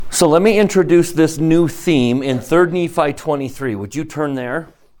So let me introduce this new theme in 3 Nephi 23. Would you turn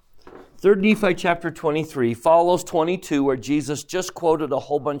there? 3 Nephi chapter 23 follows 22, where Jesus just quoted a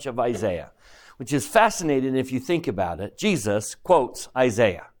whole bunch of Isaiah, which is fascinating if you think about it. Jesus quotes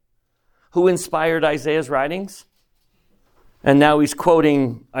Isaiah. Who inspired Isaiah's writings? And now he's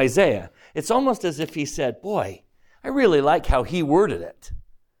quoting Isaiah. It's almost as if he said, boy, I really like how he worded it,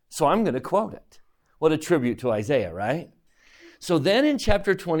 so I'm going to quote it. What a tribute to Isaiah, right? So then in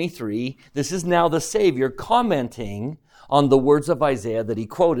chapter 23, this is now the Savior commenting on the words of Isaiah that he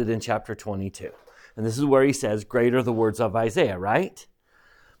quoted in chapter 22. And this is where he says, great are the words of Isaiah, right?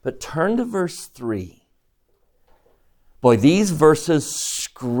 But turn to verse 3. Boy, these verses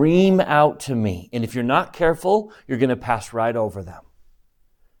scream out to me. And if you're not careful, you're going to pass right over them.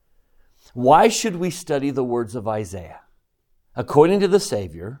 Why should we study the words of Isaiah? According to the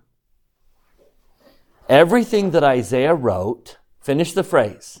Savior, everything that Isaiah wrote, finish the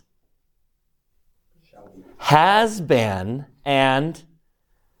phrase, has been and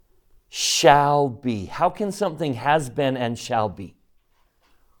shall be. How can something has been and shall be?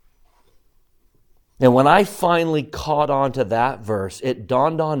 And when I finally caught on to that verse, it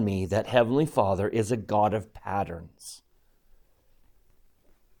dawned on me that Heavenly Father is a God of patterns.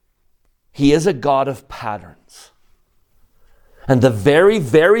 He is a God of patterns. And the very,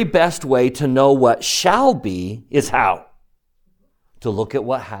 very best way to know what shall be is how? To look at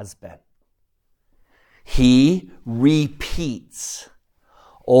what has been. He repeats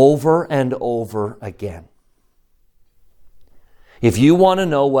over and over again. If you want to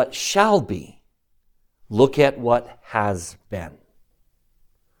know what shall be, look at what has been.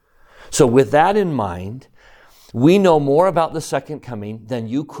 So with that in mind, we know more about the second coming than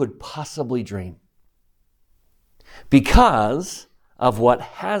you could possibly dream. Because of what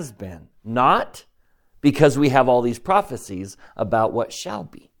has been, not because we have all these prophecies about what shall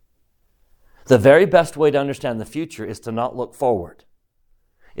be. The very best way to understand the future is to not look forward.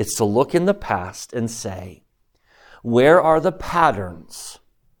 It's to look in the past and say, where are the patterns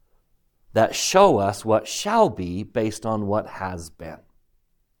that show us what shall be based on what has been?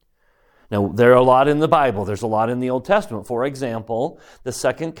 Now, there are a lot in the Bible. There's a lot in the Old Testament. For example, the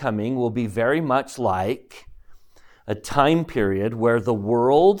second coming will be very much like a time period where the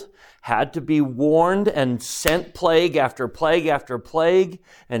world had to be warned and sent plague after plague after plague,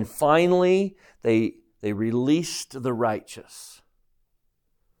 and finally they released the righteous.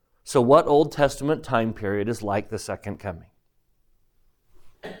 So what Old Testament time period is like the second coming?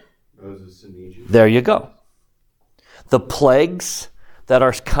 Moses in Egypt. There you go. The plagues that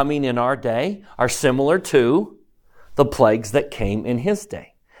are coming in our day are similar to the plagues that came in his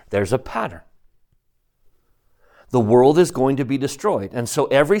day. There's a pattern. The world is going to be destroyed. And so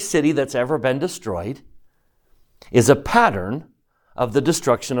every city that's ever been destroyed is a pattern of the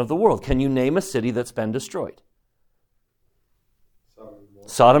destruction of the world. Can you name a city that's been destroyed?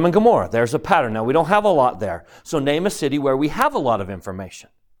 Sodom and Gomorrah. There's a pattern. Now, we don't have a lot there. So name a city where we have a lot of information.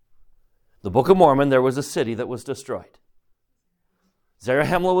 The Book of Mormon, there was a city that was destroyed.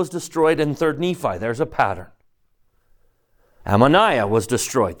 Zarahemla was destroyed in 3 Nephi. There's a pattern. Ammoniah was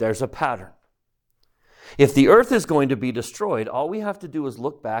destroyed. There's a pattern. If the earth is going to be destroyed, all we have to do is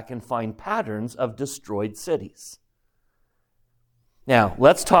look back and find patterns of destroyed cities. Now,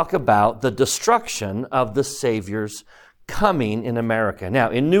 let's talk about the destruction of the Savior's coming in America. Now,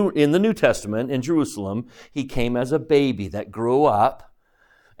 in the New Testament, in Jerusalem, he came as a baby that grew up,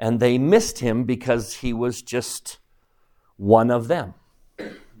 and they missed him because he was just one of them.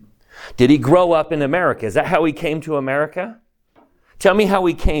 Did he grow up in America? Is that how he came to America? Tell me how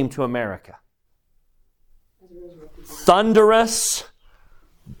he came to America. Thunderous,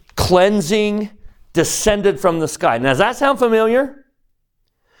 cleansing, descended from the sky. Now, does that sound familiar?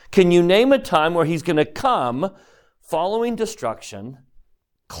 Can you name a time where he's going to come following destruction,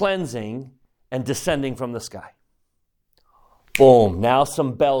 cleansing, and descending from the sky? Boom. Now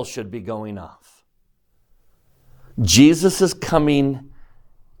some bells should be going off. Jesus is coming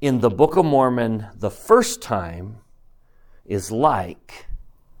in the Book of Mormon the first time is like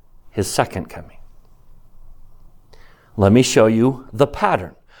his second coming. Let me show you the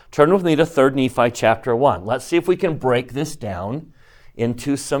pattern. Turn with me to 3 Nephi chapter 1. Let's see if we can break this down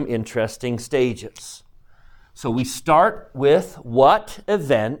into some interesting stages. So we start with what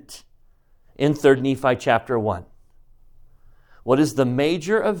event in 3 Nephi chapter 1? What is the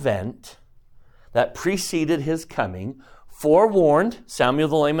major event that preceded his coming? Forewarned, Samuel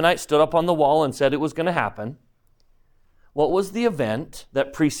the Lamanite stood up on the wall and said it was going to happen. What was the event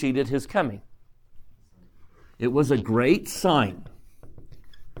that preceded his coming? It was a great sign.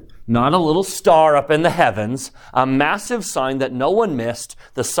 not a little star up in the heavens, a massive sign that no one missed.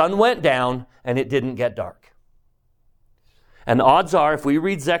 The sun went down and it didn't get dark. And odds are, if we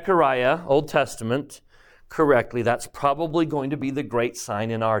read Zechariah, Old Testament, correctly, that's probably going to be the great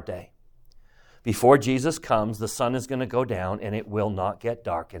sign in our day. Before Jesus comes, the sun is going to go down and it will not get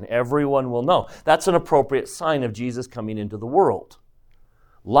dark, and everyone will know. That's an appropriate sign of Jesus coming into the world.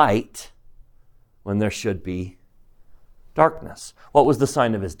 Light when there should be darkness. What was the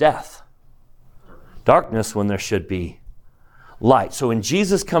sign of his death? Darkness when there should be light. So when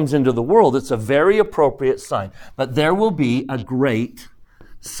Jesus comes into the world, it's a very appropriate sign. But there will be a great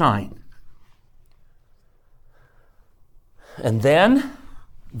sign. And then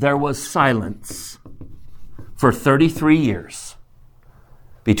there was silence for 33 years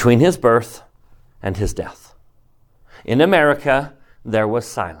between his birth and his death. In America, there was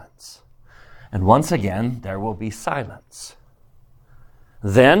silence. And once again, there will be silence.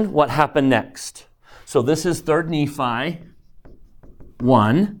 Then what happened next? So this is 3 Nephi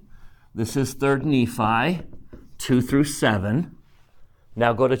 1. This is 3 Nephi 2 through 7.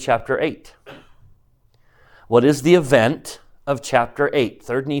 Now go to chapter 8. What is the event of chapter 8?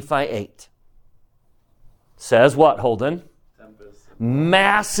 3 Nephi 8. Says what, Holden? Tempest.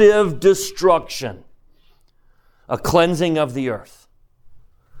 Massive destruction. A cleansing of the earth.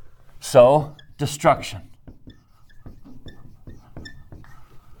 So, destruction.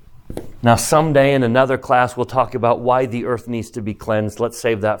 Now, someday in another class, we'll talk about why the earth needs to be cleansed. Let's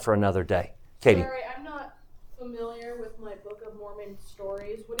save that for another day. Katie. Sorry, I'm not familiar with my Book of Mormon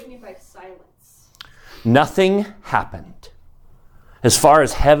stories. What do you mean by silence? Nothing happened. As far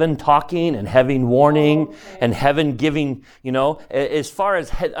as heaven talking and heaven warning and heaven giving, as far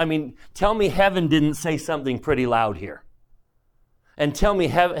as, tell me heaven didn't say something pretty loud here. And tell me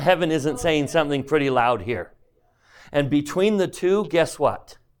heaven isn't saying something pretty loud here. And between the two, guess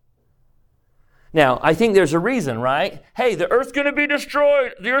what? Now, I think there's a reason, right? Hey, the earth's going to be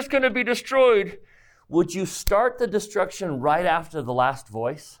destroyed. The earth's going to be destroyed. Would you start the destruction right after the last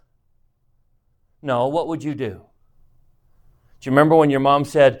voice? No, what would you do? Do you remember when your mom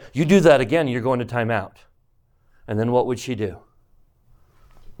said, you do that again, you're going to time out? And then what would she do?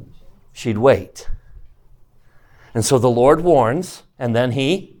 She'd wait. And so the Lord warns, and then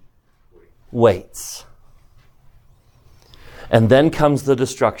he waits. And then comes the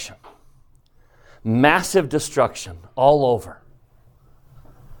destruction. Massive destruction all over.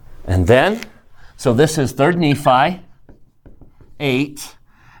 And then, so this is 3 Nephi 8,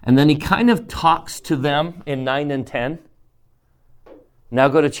 and then he kind of talks to them in 9 and 10. Now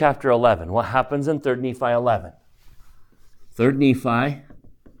go to chapter 11. What happens in 3 Nephi 11? 3 Nephi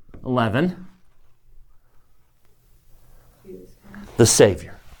 11. The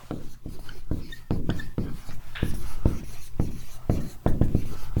Savior.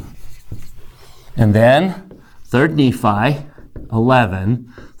 And then 3 Nephi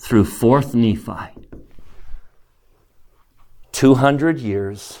 11 through 4 Nephi. 200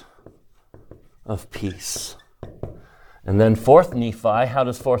 years of peace. And then 4 Nephi, how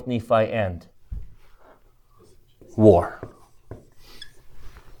does 4 Nephi end? War.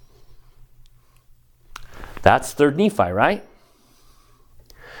 That's 3 Nephi, right?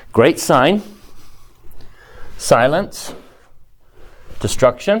 Great sign. Silence.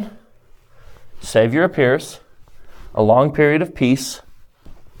 Destruction. Savior appears. A long period of peace,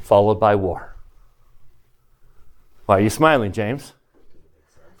 followed by war. Why are you smiling, James?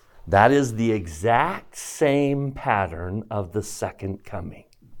 That is the exact same pattern of the second coming.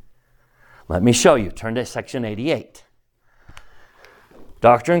 Let me show you. Turn to section 88.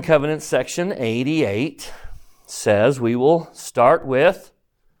 Doctrine and Covenants, section 88 says we will start with,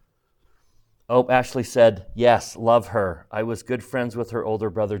 Ashley said, yes, love her. I was good friends with her older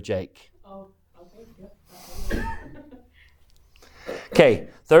brother, Jake. Oh, okay. Okay,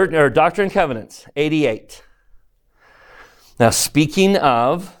 Doctrine and Covenants, 88. Now, speaking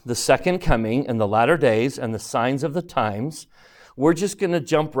of the second coming and the latter days and the signs of the times, we're just going to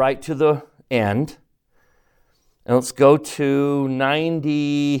jump right to the end. And let's go to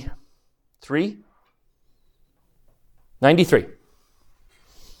 93. 93.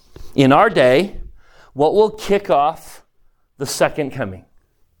 In our day, what will kick off the second coming?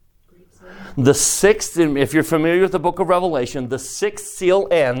 The sixth, if you're familiar with the book of Revelation, the sixth seal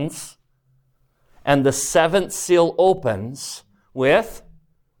ends and the seventh seal opens with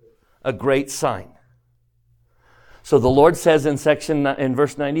a great sign. So the Lord says in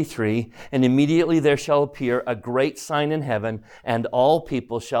verse 93, and immediately there shall appear a great sign in heaven, and all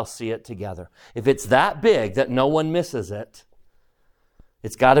people shall see it together. If it's that big that no one misses it,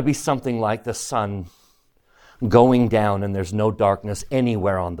 it's got to be something like the sun going down and there's no darkness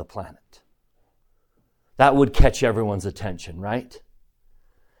anywhere on the planet. That would catch everyone's attention, right?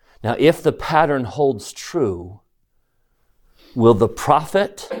 Now, if the pattern holds true, will the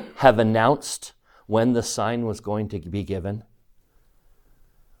prophet have announced when the sign was going to be given?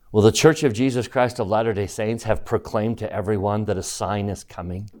 Will the Church of Jesus Christ of Latter-day Saints have proclaimed to everyone that a sign is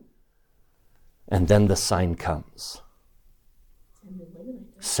coming? And then the sign comes.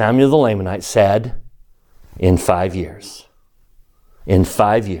 Samuel the Lamanite said, in 5 years. In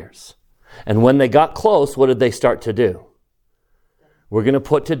 5 years. And when they got close, what did they start to do? We're going to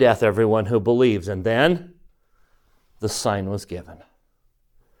put to death everyone who believes. And then the sign was given.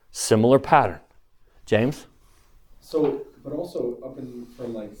 Similar pattern. James? So, but also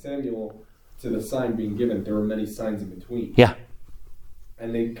from like Samuel to the sign being given, there were many signs in between. Yeah.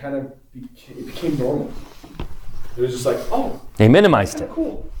 And they kind of it became normal. It was just like, oh. They minimized it.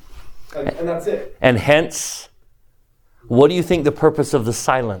 Cool. And that's it. And hence, what do you think the purpose of the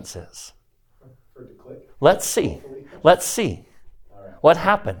silence is? For it to click. Let's see. Let's see. What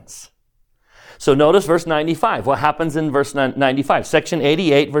happens? So notice verse 95. What happens in verse 95? Section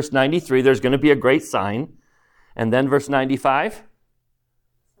 88, verse 93, there's going to be a great sign. And then verse 95,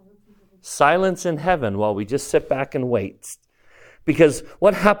 silence in heaven while we just sit back and wait. Because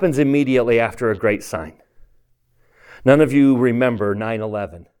what happens immediately after a great sign? None of you remember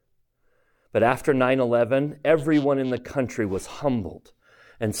 9/11. But after 9/11, everyone in the country was humbled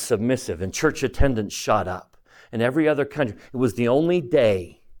and submissive, and church attendance shot up. And every other country, it was the only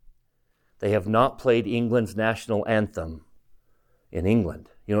day they have not played England's national anthem in England.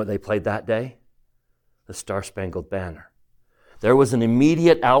 You know what they played that day? The Star-Spangled Banner. There was an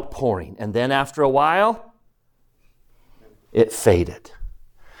immediate outpouring, and then after a while, it faded.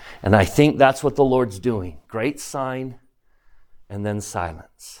 And I think that's what the Lord's doing. Great sign, and then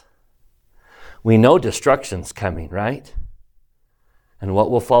silence. We know destruction's coming, right? And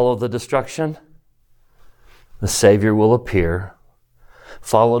what will follow the destruction? The Savior will appear,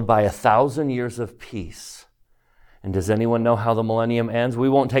 followed by 1,000 years of peace. And does anyone know how the millennium ends? We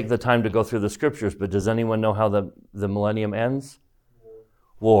won't take the time to go through the scriptures, but does anyone know how the millennium ends?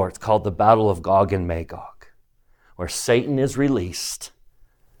 War. It's called the Battle of Gog and Magog, where Satan is released,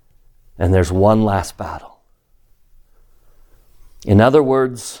 and there's one last battle. In other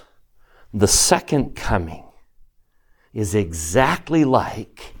words, the second coming is exactly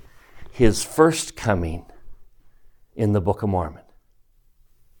like his first coming in the Book of Mormon.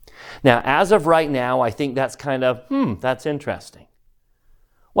 Now, as of right now, I think that's kind of, that's interesting.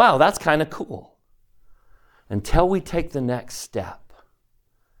 Wow, that's kind of cool. Until we take the next step.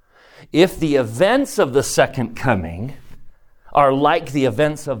 If the events of the second coming are like the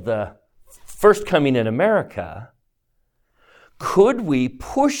events of the first coming in America, could we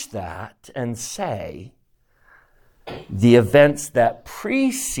push that and say the events that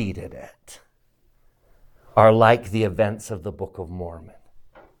preceded it are like the events of the Book of Mormon?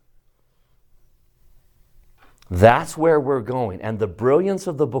 That's where we're going. And the brilliance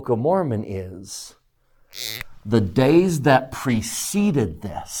of the Book of Mormon is the days that preceded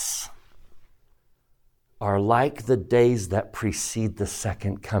this are like the days that precede the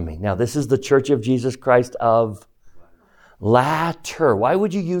second coming. Now, this is the Church of Jesus Christ of latter. Why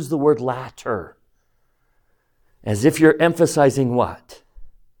would you use the word latter? As if you're emphasizing what?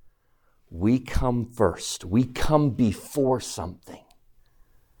 We come first. We come before something.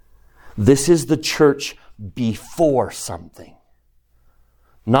 This is the church before something.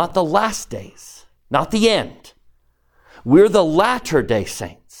 Not the last days. Not the end. We're the latter day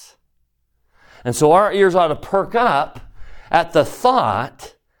saints. And so our ears ought to perk up at the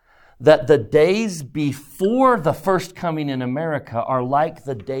thought that the days before the first coming in America are like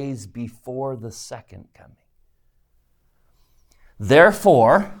the days before the second coming.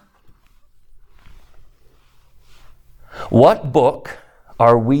 Therefore, what book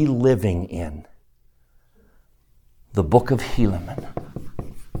are we living in? The Book of Helaman.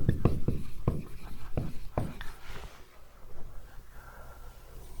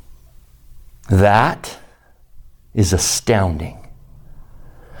 That is astounding.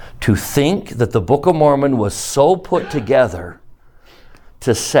 To think that the Book of Mormon was so put together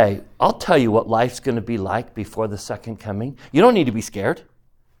to say, I'll tell you what life's going to be like before the second coming. You don't need to be scared.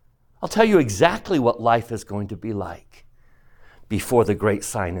 I'll tell you exactly what life is going to be like before the great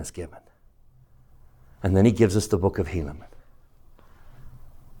sign is given. And then he gives us the Book of Helaman.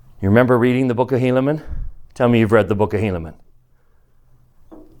 You remember reading the Book of Helaman? Tell me you've read the Book of Helaman.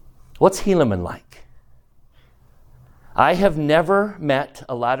 What's Helaman like? I have never met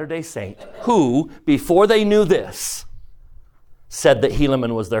a Latter-day Saint who, before they knew this, said that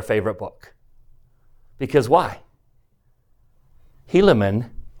Helaman was their favorite book. Because why? Helaman,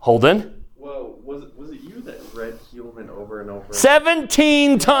 Holden? Well, was it you that read Helaman over and over?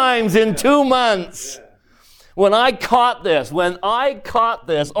 17 times in 2 months. Yeah. When I caught this,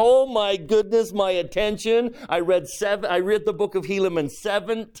 oh my goodness, my attention, I read the book of Helaman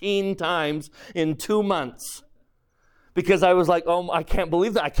 17 times in 2 months. Because I was like, oh, I can't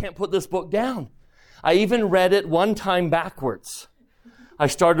believe that. I can't put this book down. I even read it one time backwards. I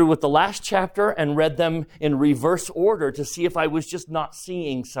started with the last chapter and read them in reverse order to see if I was just not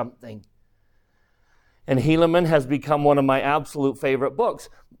seeing something. And Helaman has become one of my absolute favorite books.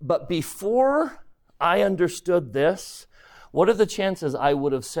 But before I understood this, what are the chances I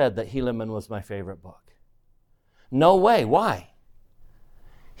would have said that Helaman was my favorite book? No way. Why?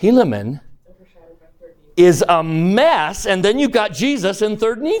 Helaman is a mess, and then you've got Jesus in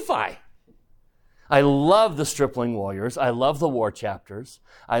 3rd Nephi. I love the Stripling Warriors. I love the war chapters.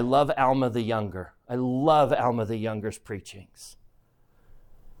 I love Alma the Younger. I love Alma the Younger's preachings.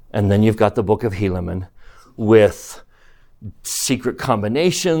 And then you've got the Book of Helaman with secret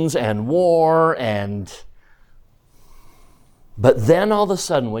combinations and war But then all of a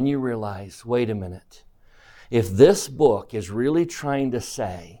sudden when you realize, wait a minute, if this book is really trying to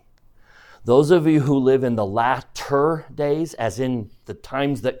say, those of you who live in the latter days, as in the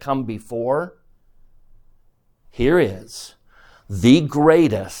times that come before, here is the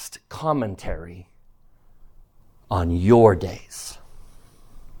greatest commentary on your days.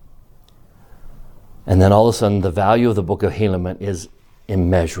 And then all of a sudden, the value of the Book of Helaman is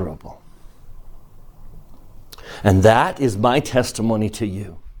immeasurable. And that is my testimony to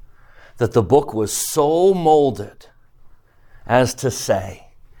you, that the book was so molded as to say,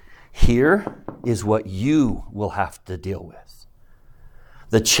 here is what you will have to deal with.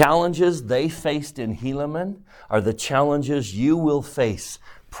 The challenges they faced in Helaman are the challenges you will face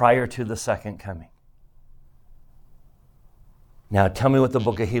prior to the second coming. Now, tell me what the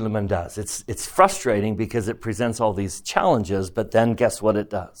Book of Helaman does. It's frustrating because it presents all these challenges, but then guess what it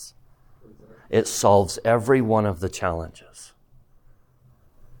does? It solves every one of the challenges.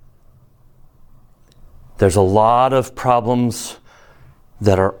 There's a lot of problems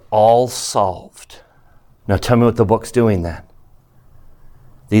that are all solved. Now, tell me what the book's doing then.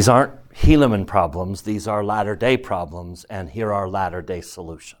 These aren't Helaman problems. These are latter-day problems, and here are latter-day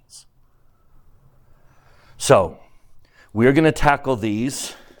solutions. So, we're going to tackle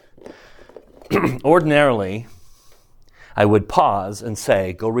these. Ordinarily, I would pause and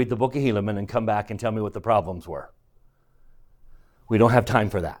say, go read the Book of Helaman and come back and tell me what the problems were. We don't have time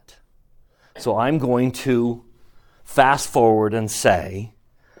for that. So I'm going to fast forward and say,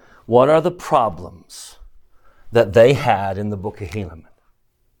 what are the problems that they had in the Book of Helaman?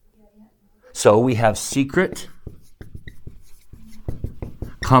 So we have secret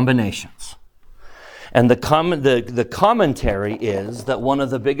combinations. And the commentary is that one of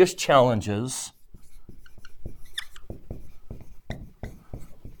the biggest challenges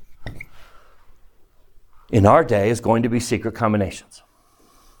in our day is going to be secret combinations.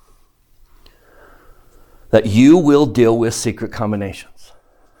 That you will deal with secret combinations.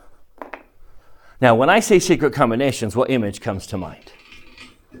 Now, when I say secret combinations, what image comes to mind?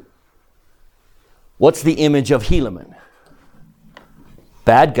 What's the image of Helaman?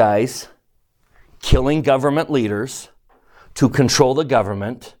 Bad guys killing government leaders to control the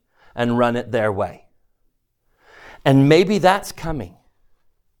government and run it their way. And maybe that's coming.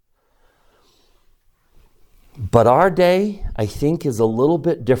 But our day, I think, is a little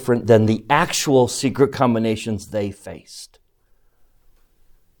bit different than the actual secret combinations they faced.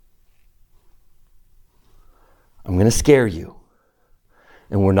 I'm going to scare you.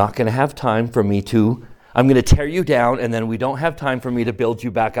 And we're not going to have time for me to... I'm going to tear you down, and then we don't have time for me to build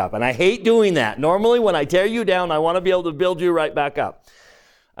you back up. And I hate doing that. Normally, when I tear you down, I want to be able to build you right back up.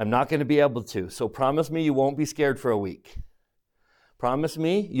 I'm not going to be able to. So promise me you won't be scared for a week. Promise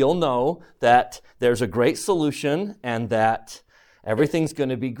me you'll know that there's a great solution and that everything's going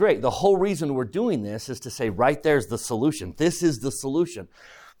to be great. The whole reason we're doing this is to say, right there's the solution. This is the solution.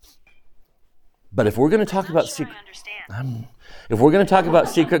 But if we're going to talk about secret... If we're going to talk about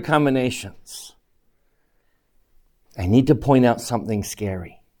secret combinations, I need to point out something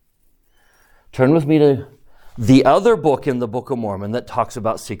scary. Turn with me to the other book in the Book of Mormon that talks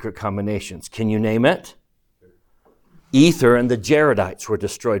about secret combinations. Can you name it? Ether and the Jaredites were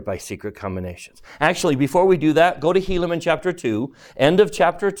destroyed by secret combinations. Actually, before we do that, go to Helaman chapter 2, end of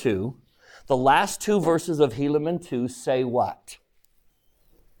chapter 2. The last 2 verses of Helaman 2 say what?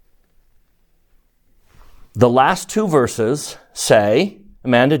 The last 2 verses say,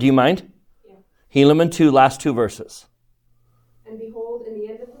 Amanda, do you mind? Yeah. Helaman 2, last 2 verses. And behold, in the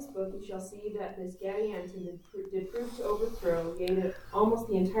end of this book it shall see that this Gadianton did prove to overthrow, yea, almost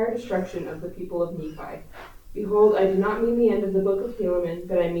the entire destruction of the people of Nephi. Behold, I do not mean the end of the book of Helaman,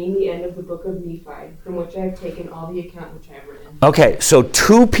 but I mean the end of the book of Nephi, from which I have taken all the account which I have written. Okay, so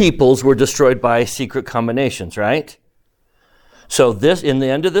two peoples were destroyed by secret combinations, right? So this, in the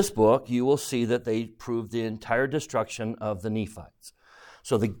end of this book, you will see that they proved the entire destruction of the Nephites.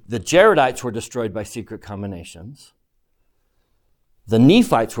 So the Jaredites were destroyed by secret combinations. The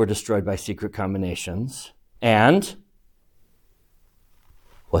Nephites were destroyed by secret combinations. And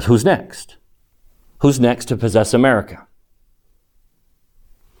who's next? Who's next to possess America?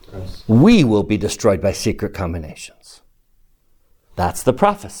 Us. We will be destroyed by secret combinations. That's the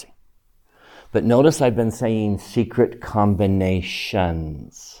prophecy. But notice I've been saying secret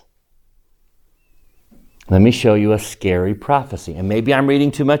combinations. Let me show you a scary prophecy. And maybe I'm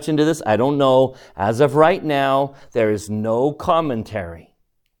reading too much into this. I don't know. As of right now, there is no commentary.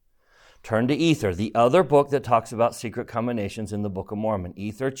 Turn to Ether, the other book that talks about secret combinations in the Book of Mormon.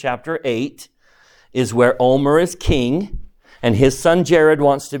 Ether chapter 8 is where Omer is king, and his son Jared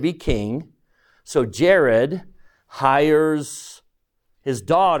wants to be king. So Jared hires his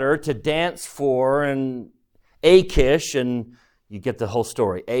daughter to dance for Achish, and you get the whole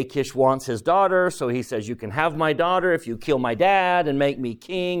story. Achish wants his daughter, so he says, you can have my daughter if you kill my dad and make me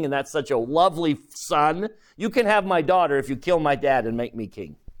king, and that's such a lovely son. You can have my daughter if you kill my dad and make me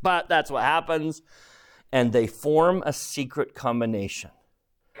king. But that's what happens, and they form a secret combination.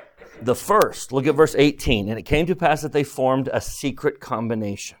 The first, look at verse 18. And it came to pass that they formed a secret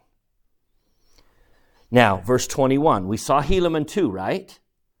combination. Now, verse 21. We saw Helaman 2, right?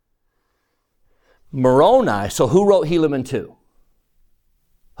 Moroni. So who wrote Helaman 2?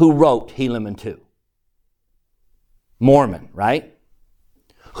 Who wrote Helaman 2? Mormon, right?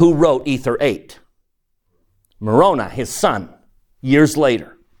 Who wrote Ether 8? Moroni, his son, years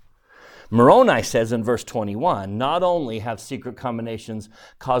later. Moroni says in verse 21, not only have secret combinations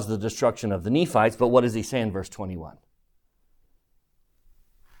caused the destruction of the Nephites, but what does he say in verse 21?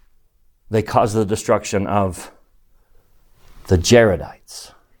 They caused the destruction of the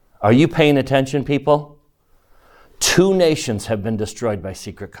Jaredites. Are you paying attention, people? 2 nations have been destroyed by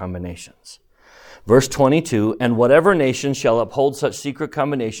secret combinations. Verse 22, and whatever nation shall uphold such secret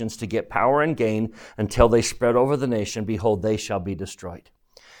combinations to get power and gain until they spread over the nation, behold, they shall be destroyed.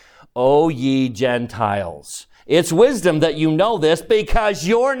 O ye Gentiles, it's wisdom that you know this because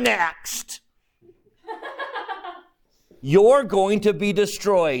you're next. You're going to be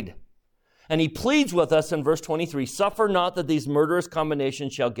destroyed. And he pleads with us in verse 23, suffer not that these murderous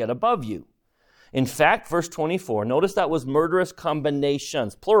combinations shall get above you. In fact, verse 24, notice that was murderous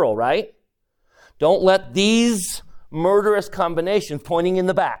combinations, plural, right? Don't let these murderous combinations, pointing in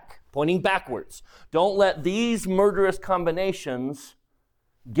the back, pointing backwards, don't let these murderous combinations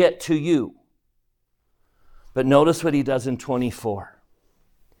get to you. But notice what he does in 24.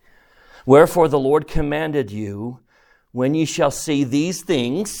 Wherefore the Lord commanded you, when ye shall see these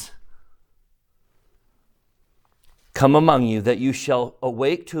things come among you, that you shall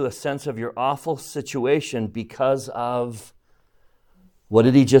awake to a sense of your awful situation because of, what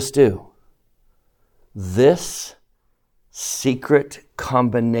did he just do? This secret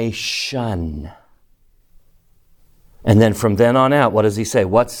combination. And then from then on out, what does he say?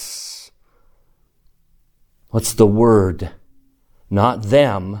 What's the word? Not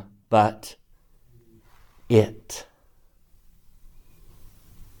them, but it.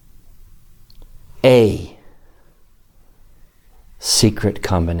 A secret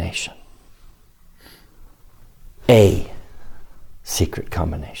combination. A secret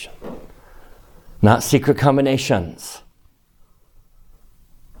combination. Not secret combinations.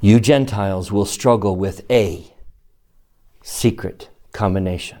 You Gentiles will struggle with a secret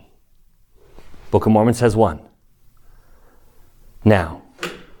combination. Book of Mormon says 1. Now,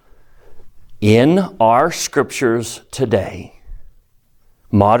 in our scriptures today,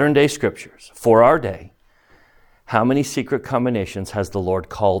 modern day scriptures, for our day, how many secret combinations has the Lord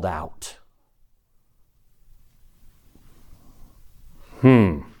called out?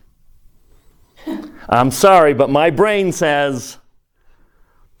 I'm sorry, but my brain says,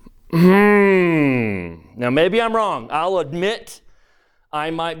 Now, maybe I'm wrong. I'll admit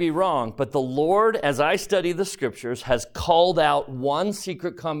I might be wrong. But the Lord, as I study the scriptures, has called out one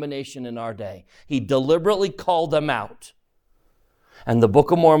secret combination in our day. He deliberately called them out. And the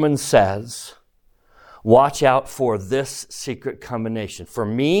Book of Mormon says, watch out for this secret combination. For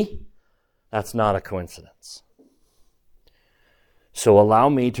me, that's not a coincidence. So allow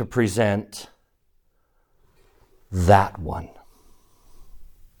me to present that one.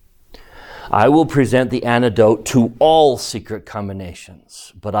 I will present the antidote to all secret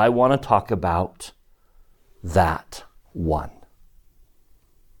combinations, but I want to talk about that one.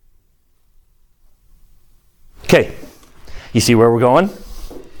 Okay, you see where we're going?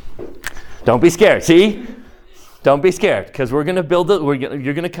 Don't be scared. See? Don't be scared, because we're going to build it.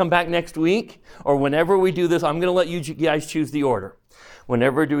 You're going to come back next week, or whenever we do this, I'm going to let you guys choose the order.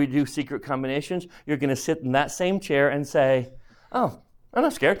 Whenever we do secret combinations, you're going to sit in that same chair and say, oh, I'm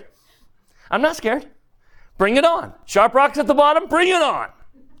not scared. I'm not scared. Bring it on. Sharp rocks at the bottom, bring it on.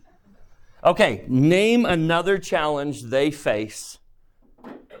 Okay, name another challenge they face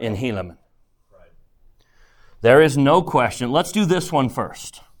in Helaman. There is no question. Let's do this one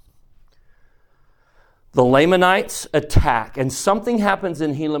first. The Lamanites attack, and something happens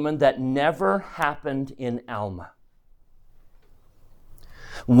in Helaman that never happened in Alma.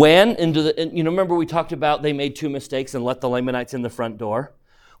 Remember we talked about they made 2 mistakes and let the Lamanites in the front door?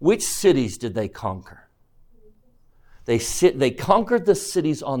 Which cities did they conquer? They conquered the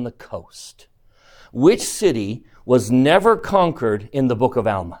cities on the coast. Which city was never conquered in the book of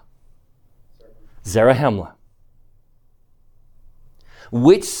Alma? Zarahemla.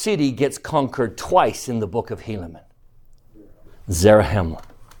 Which city gets conquered twice in the book of Helaman? Zarahemla.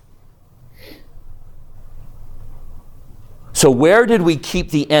 So where did we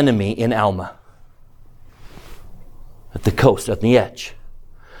keep the enemy in Alma? At the coast, at the edge.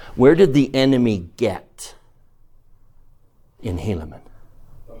 Where did the enemy get in Helaman?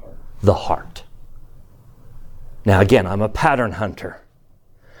 The heart. Now again, I'm a pattern hunter.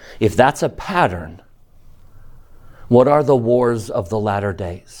 If that's a pattern, what are the wars of the latter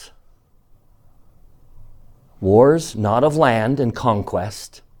days? Wars not of land and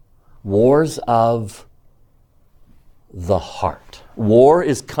conquest, wars of the heart. War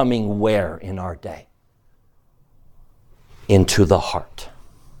is coming where in our day? Into the heart.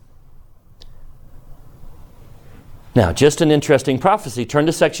 Now, just an interesting prophecy. Turn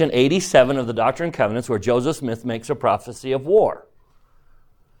to section 87 of the Doctrine and Covenants where Joseph Smith makes a prophecy of war.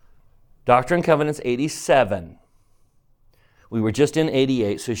 Doctrine and Covenants 87. We were just in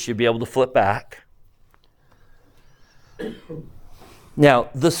 88, so you should be able to flip back. Now,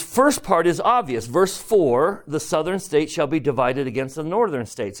 this first part is obvious. Verse 4, the southern states shall be divided against the northern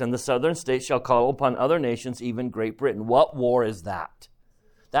states, and the southern states shall call upon other nations, even Great Britain. What war is that?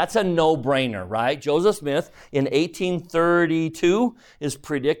 That's a no-brainer, right? Joseph Smith in 1832 is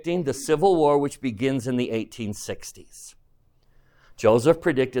predicting the Civil War, which begins in the 1860s. Joseph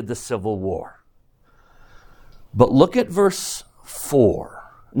predicted the Civil War. But look at verse 4.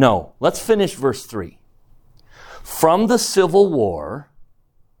 No, let's finish verse 3. From the Civil War,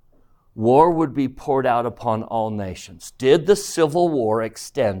 war would be poured out upon all nations. Did the Civil War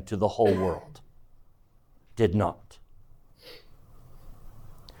extend to the whole world? Did not.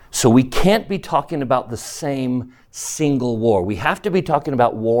 So we can't be talking about the same single war. We have to be talking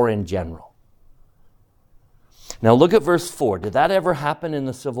about war in general. Now look at verse 4. Did that ever happen in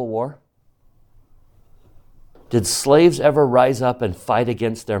the Civil War? Did slaves ever rise up and fight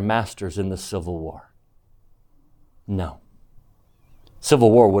against their masters in the Civil War? No.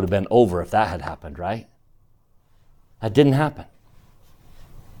 Civil War would have been over if that had happened, right? That didn't happen.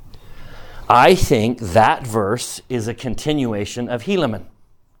 I think that verse is a continuation of Helaman.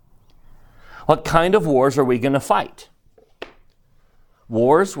 What kind of wars are we going to fight?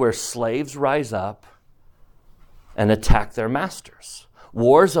 Wars where slaves rise up and attack their masters.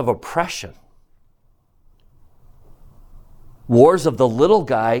 Wars of oppression. Wars of the little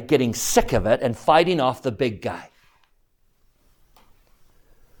guy getting sick of it and fighting off the big guy.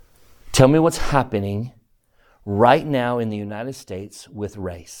 Tell me what's happening right now in the United States with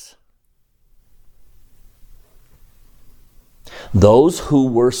race. Those who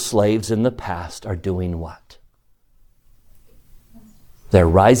were slaves in the past are doing what? They're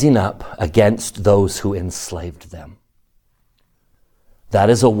rising up against those who enslaved them. That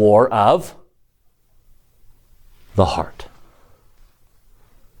is a war of the heart.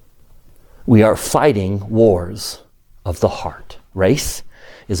 We are fighting wars of the heart. Race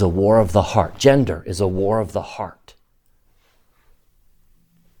is a war of the heart. Gender is a war of the heart.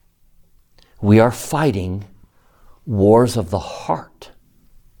 We are fighting wars of the heart.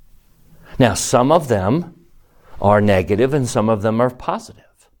 Now, some of them are negative and some of them are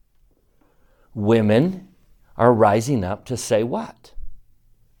positive. Women are rising up to say what?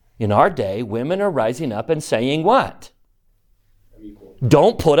 In our day, women are rising up and saying what?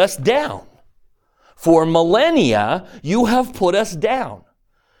 Don't put us down. For millennia, you have put us down.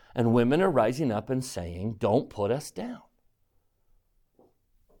 And women are rising up and saying, don't put us down.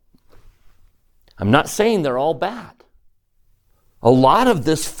 I'm not saying they're all bad. A lot of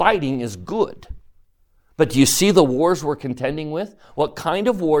this fighting is good. But do you see the wars we're contending with? What kind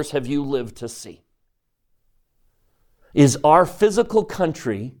of wars have you lived to see? Is our physical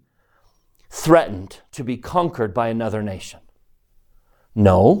country threatened to be conquered by another nation?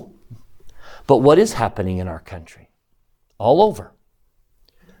 No. But what is happening in our country? All over.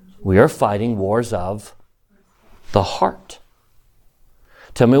 We are fighting wars of the heart.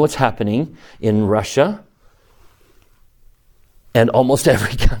 Tell me what's happening in Russia and almost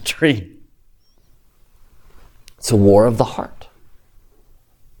every country. It's a war of the heart.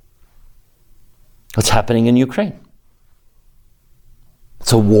 What's happening in Ukraine?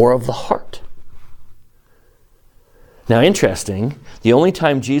 It's a war of the heart. Now, interesting, the only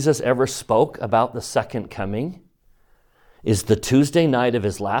time Jesus ever spoke about the second coming is the Tuesday night of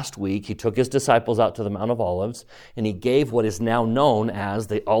his last week. He took his disciples out to the Mount of Olives, and he gave what is now known as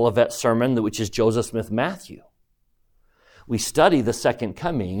the Olivet Sermon, which is Joseph Smith Matthew. We study the second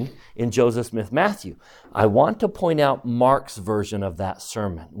coming in Joseph Smith Matthew. I want to point out Mark's version of that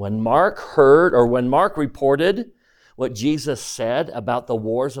sermon. When Mark reported what Jesus said about the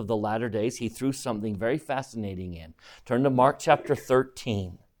wars of the latter days, he threw something very fascinating in. Turn to Mark chapter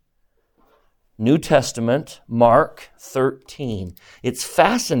 13. New Testament, Mark 13. It's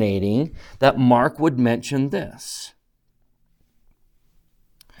fascinating that Mark would mention this.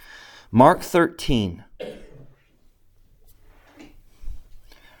 Mark 13,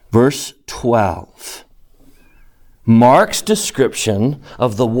 verse 12. Mark's description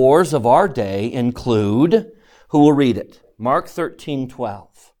of the wars of our day include, who will read it? Mark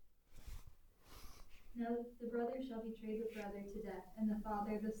 13:12. Now the brother shall betray the brother to death, and the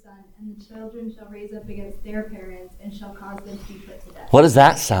father the son, and the children shall raise up against their parents, and shall cause them to be put to death. What does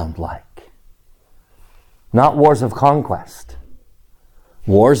that sound like? Not wars of conquest.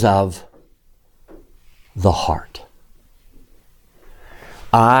 Wars of the heart.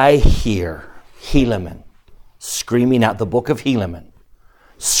 I hear Helaman screaming out, the Book of Helaman,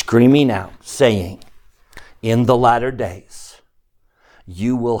 screaming out, saying, in the latter days,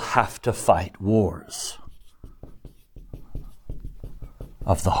 you will have to fight wars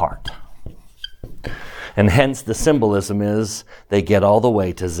of the heart. And hence the symbolism is they get all the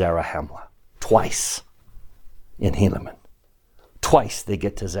way to Zarahemla. Twice in Helaman. Twice they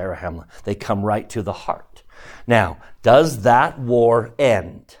get to Zarahemla. They come right to the heart. Now, does that war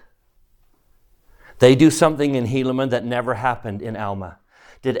end? They do something in Helaman that never happened in Alma.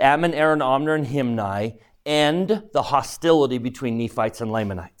 Did Ammon, Aaron, Omner, and Himni end the hostility between Nephites and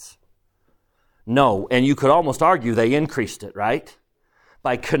Lamanites? No, and you could almost argue they increased it, right?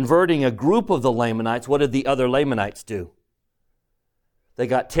 By converting a group of the Lamanites, what did the other Lamanites do? They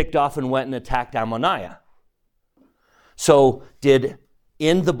got ticked off and went and attacked Ammoniah. So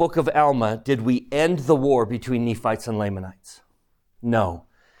in the book of Alma, did we end the war between Nephites and Lamanites? No.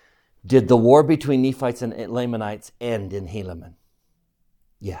 Did the war between Nephites and Lamanites end in Helaman?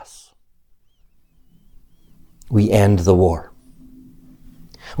 Yes. We end the war.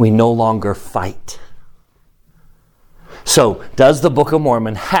 We no longer fight. So, does the Book of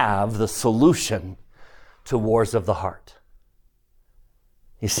Mormon have the solution to wars of the heart?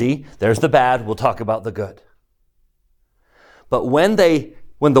 You see, there's the bad, we'll talk about the good. But when the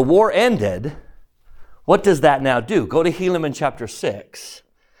war ended, what does that now do? Go to Helaman chapter 6.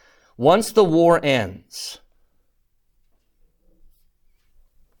 Once the war ends,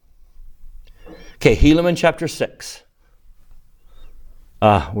 okay, Helaman chapter 6.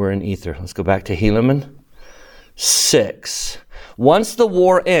 We're in ether. Let's go back to Helaman 6. Once the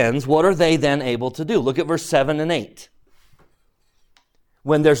war ends, what are they then able to do? Look at verse 7 and 8.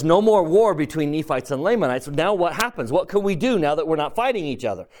 When there's no more war between Nephites and Lamanites, now what happens? What can we do now that we're not fighting each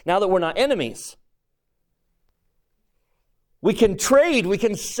other? Now that we're not enemies? We can trade. We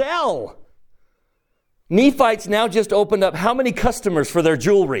can sell. Nephites now just opened up how many customers for their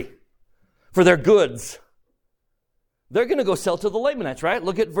jewelry? For their goods. They're going to go sell to the Lamanites, right?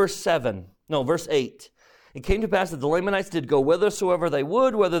 Look at verse 8. It came to pass that the Lamanites did go whithersoever they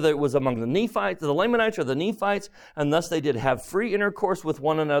would, whether it was among the Nephites, the Lamanites or the Nephites, and thus they did have free intercourse with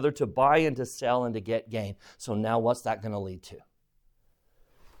one another to buy and to sell and to get gain. So now what's that going to lead to?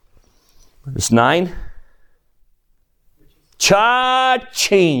 Verse 9.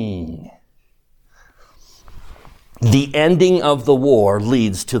 Cha-ching. The ending of the war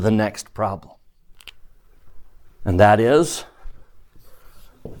leads to the next problem. And that is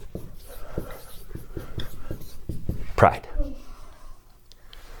pride.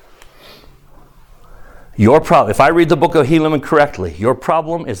 Your problem, if I read the book of Helaman correctly, your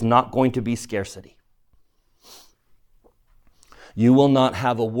problem is not going to be scarcity. You will not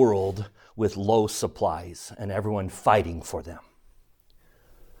have a world with low supplies and everyone fighting for them.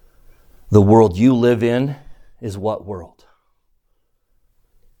 The world you live in is what world?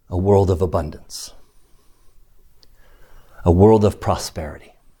 A world of abundance. A world of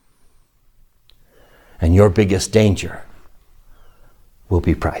prosperity. And your biggest danger will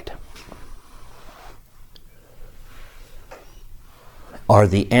be pride. Are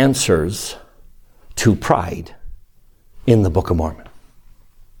the answers to pride in the Book of Mormon?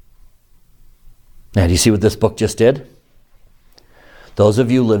 Now, do you see what this book just did? Those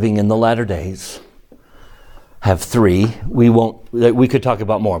of you living in the latter days have three. We could talk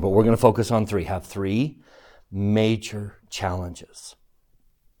about more, but we're going to focus on three. Have three major challenges.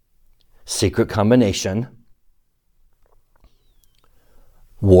 Secret combination,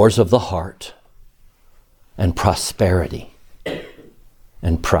 wars of the heart, and prosperity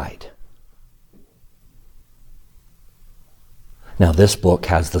and pride. Now, this book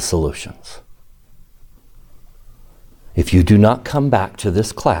has the solutions. If you do not come back to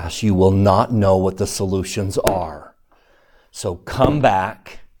this class, you will not know what the solutions are. So come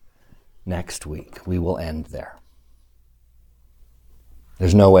back next week. We will end there.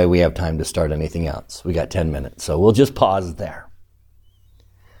 There's no way we have time to start anything else. We got 10 minutes, so we'll just pause there.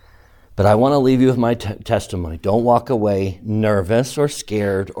 But I want to leave you with my testimony. Don't walk away nervous or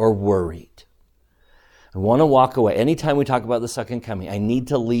scared or worried. I want to walk away. Anytime we talk about the second coming, I need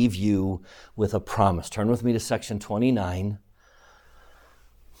to leave you with a promise. Turn with me to section 29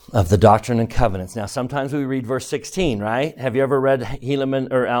 of the Doctrine and Covenants. Now, sometimes we read verse 16, right? Have you ever read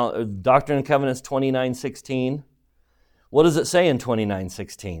Helaman or Doctrine and Covenants 29:16? What does it say in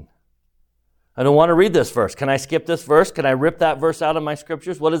 29:16? I don't want to read this verse. Can I skip this verse? Can I rip that verse out of my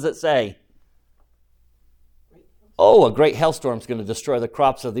scriptures? What does it say? Oh, a great hailstorm's going to destroy the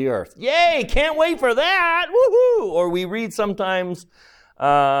crops of the earth. Yay, can't wait for that. Woohoo! Or we read sometimes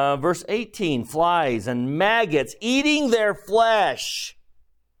verse 18, flies and maggots eating their flesh.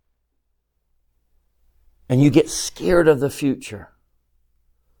 And you get scared of the future.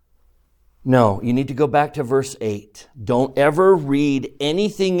 No, you need to go back to verse 8. Don't ever read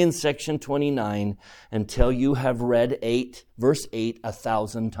anything in section 29 until you have read verse 8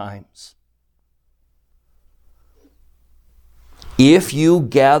 1,000 times. If you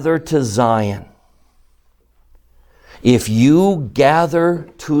gather to Zion, give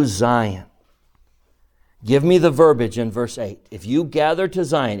me the verbiage in verse 8. If you gather to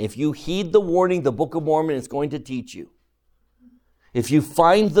Zion, if you heed the warning the Book of Mormon is going to teach you, if you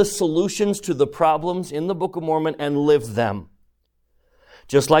find the solutions to the problems in the Book of Mormon and live them,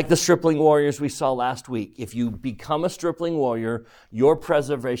 just like the stripling warriors we saw last week, if you become a stripling warrior, your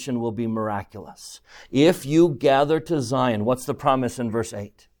preservation will be miraculous. If you gather to Zion, what's the promise in verse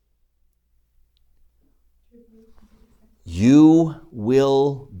 8? You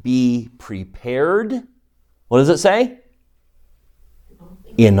will be prepared. What does it say?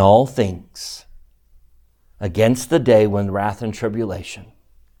 In all things. Against the day when wrath and tribulation.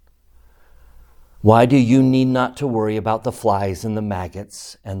 Why do you need not to worry about the flies and the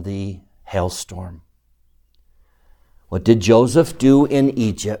maggots and the hailstorm? What did Joseph do in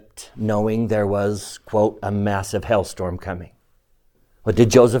Egypt, knowing there was, quote, a massive hailstorm coming? What did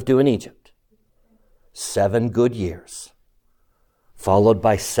Joseph do in Egypt? 7 good years, followed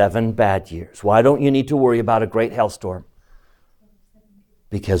by 7 bad years. Why don't you need to worry about a great hailstorm?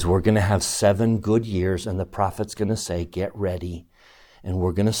 Because we're going to have 7 good years, and the prophet's going to say, get ready. And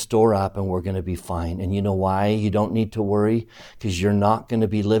we're going to store up and we're going to be fine. And you know why you don't need to worry? Because you're not going to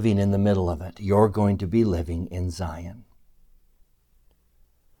be living in the middle of it. You're going to be living in Zion.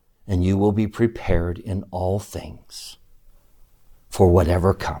 And you will be prepared in all things for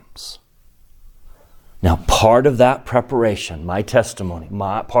whatever comes. Now, part of that preparation, my testimony,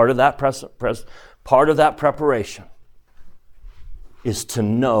 part of that preparation is to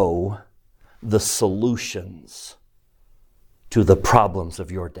know the solutions to the problems of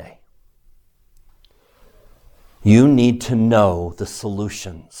your day. You need to know the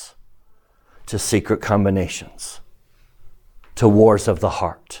solutions to secret combinations, to wars of the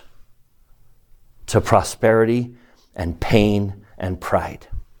heart, to prosperity and pain and pride.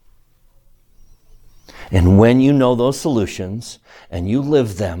 And when you know those solutions and you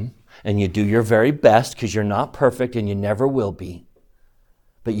live them and you do your very best, because you're not perfect and you never will be,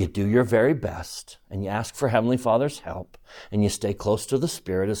 but you do your very best and you ask for Heavenly Father's help and you stay close to the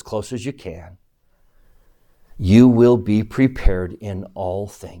Spirit as close as you can, you will be prepared in all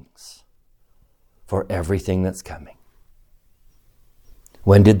things for everything that's coming.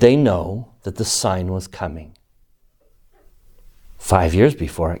 When did they know that the sign was coming? 5 years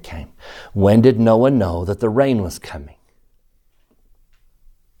before it came. When did Noah know that the rain was coming?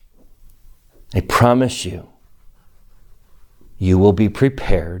 I promise you, you will be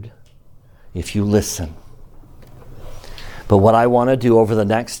prepared if you listen. But what I want to do over the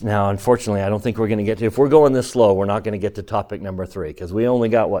next, now unfortunately I don't think we're going to get to, if we're going this slow, we're not going to get to topic number 3, because we only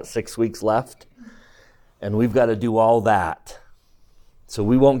got, 6 weeks left? And we've got to do all that. So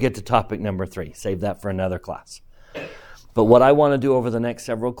we won't get to topic number 3. Save that for another class. But what I want to do over the next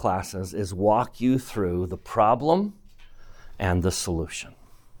several classes is walk you through the problem and the solution,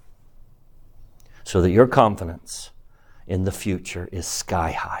 so that your confidence in the future is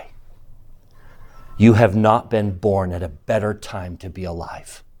sky high. You have not been born at a better time to be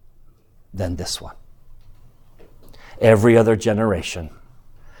alive than this one. Every other generation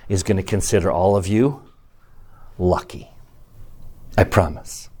is going to consider all of you lucky. I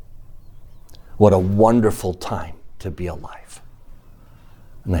promise. What a wonderful time to be alive.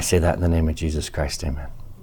 And I say that in the name of Jesus Christ, amen.